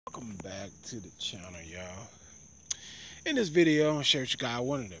Welcome back to the channel, y'all. In this video, I'm gonna share with you guys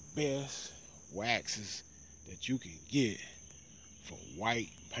one of the best waxes that you can get for white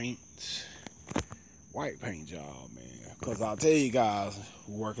paints. White paint job, man. Cause I'll tell you guys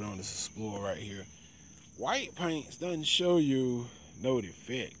who working on this Explorer right here, white paints doesn't show you no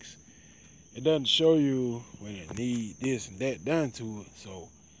defects. It doesn't show you when it need this and that done to it. So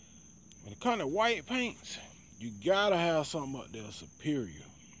when it comes to white paints, you gotta have something up there superior.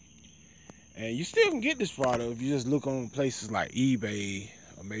 And you still can get this product if you just look on places like eBay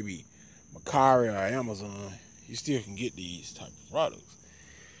or maybe Mercari or Amazon. You still can get these type of products,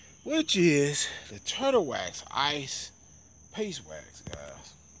 which is the Turtle Wax Ice Paste Wax,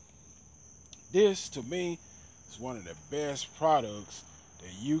 guys. This, to me, is one of the best products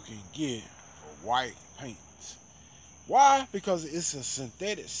that you can get for white paints. Why? Because it's a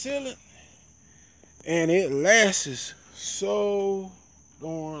synthetic sealant and it lasts so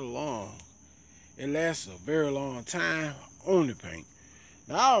darn long. It lasts a very long time on the paint.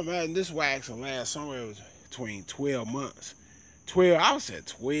 Now I imagine this wax will last somewhere between 12 months. I would say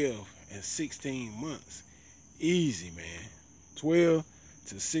 12 and 16 months. Easy, man. 12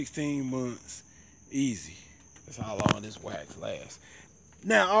 to 16 months, easy. That's how long this wax lasts.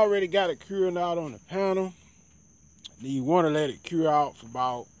 Now I already got it curing out on the panel. You want to let it cure out for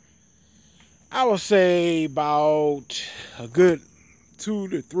about, I would say about a good 2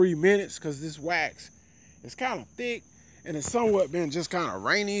 to 3 minutes, because this wax is kind of thick and it's somewhat been just kind of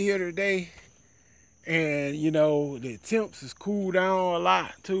rainy here today, and you know the temps has cooled down a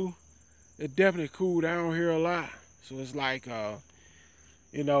lot too. It definitely cooled down here a lot, so it's like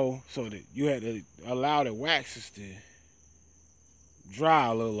you know, so that you had to allow the waxes to dry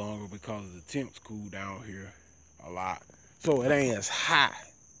a little longer because the temps cooled down here a lot, so it ain't as hot.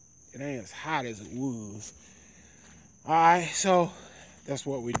 It ain't as hot as it was. All right, so that's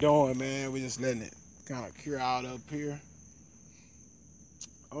what we're doing, man. We're just letting it kind of cure out up here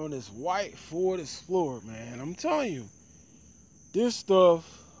on this white Ford Explorer, man. I'm telling you, this stuff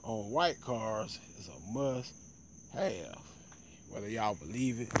on white cars is a must have, whether y'all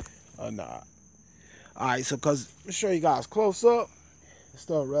believe it or not. All right, so because let me show you guys close up. This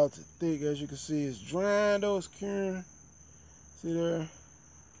stuff relatively thick, as you can see. It's drying though, it's curing. See there?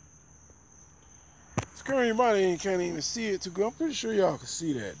 It's curing your body and you can't even see it too good. I'm pretty sure y'all can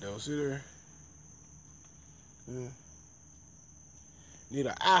see that though. See there? Yeah. Need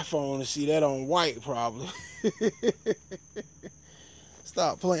an iPhone to see that on white, probably.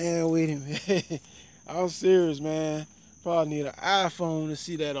 Stop playing with him. I'm serious, man. Probably need an iPhone to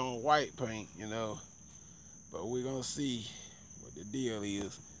see that on white paint, you know. But we're gonna see what the deal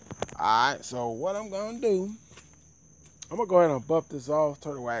is. Alright, so what I'm gonna do, I'm gonna go ahead and buff this off,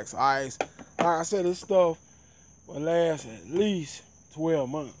 Turtle Wax Ice. Like I said, this stuff will last at least 12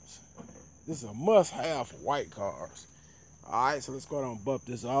 months. This is a must-have for white cars. Alright, so let's go ahead and buff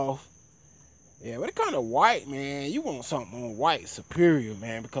this off. Yeah, but it kind of white, man. You want something on white superior,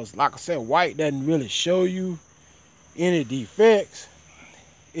 man, because like I said, white doesn't really show you any defects.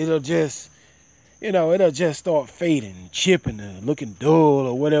 It'll just, you know, it'll just start fading, chipping, and looking dull,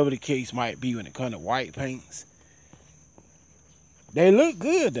 or whatever the case might be when it comes to white paints. They look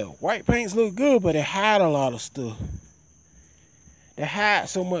good though. White paints look good, but they hide a lot of stuff. They hide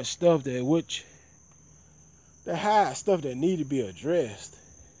so much stuff they hide stuff that need to be addressed.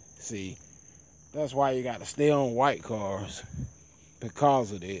 See, that's why you got to stay on white cars,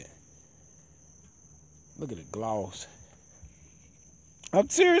 because of that. Look at the gloss. I'm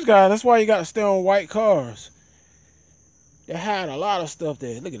serious, guys. That's why you got to stay on white cars. They hide a lot of stuff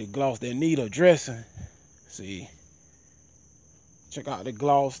that, look at the gloss, that need addressing. See, check out the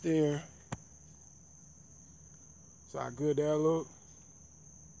gloss there. See how good that look.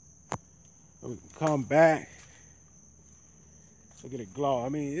 We can come back. Look at the gloss. I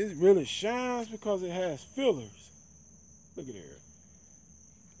mean, it really shines because it has fillers. Look at there.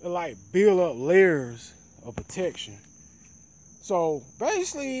 It like build up layers of protection. So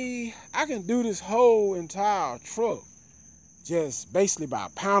basically, I can do this whole entire truck just basically by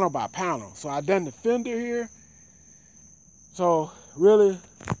panel. So I done the fender here. So really,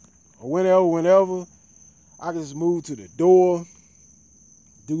 whenever, I can just move to the door,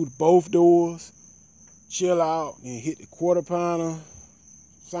 do both doors, chill out, and hit the quarter pounder.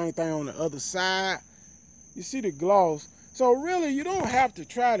 Same thing on the other side. You see the gloss. So really, you don't have to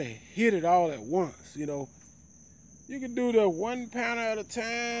try to hit it all at once, you know. You can do the 1 pounder at a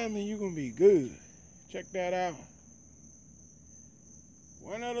time and you're gonna be good. Check that out.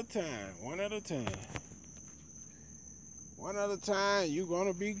 One at a time, one at a time. One at a time, you're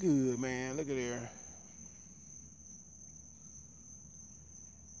gonna be good, man. Look at there.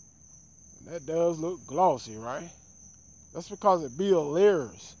 That does look glossy, right? That's because it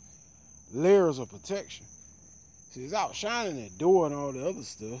builds layers of protection. See, it's outshining that door and all the other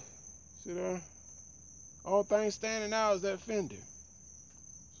stuff. See there? All thing standing out is that fender.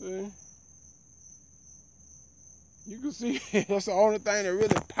 See? You can see that's the only thing that really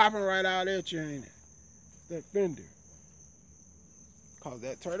popping right out at you, ain't it? That fender. Cause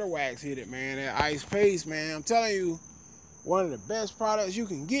that turtle wax hit it, man. That ice paste, man. I'm telling you, one of the best products you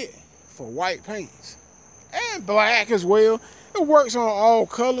can get for white paints. And black as well. It works on all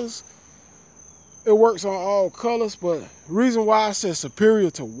colors. It works on all colors, but reason why I said superior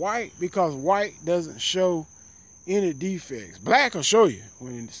to white, because white doesn't show any defects. Black will show you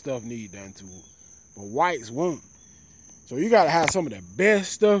when stuff need done to it, but whites won't. So you gotta have some of the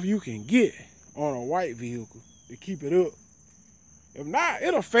best stuff you can get on a white vehicle to keep it up. If not,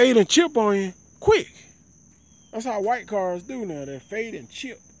 it'll fade and chip on you quick. That's how white cars do now. They fade and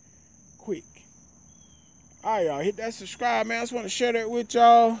chip quick. All right, y'all, hit that subscribe, man. I just want to share that with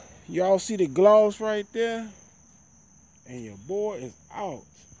y'all. Y'all see the gloss right there? And your boy is out.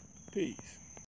 Peace.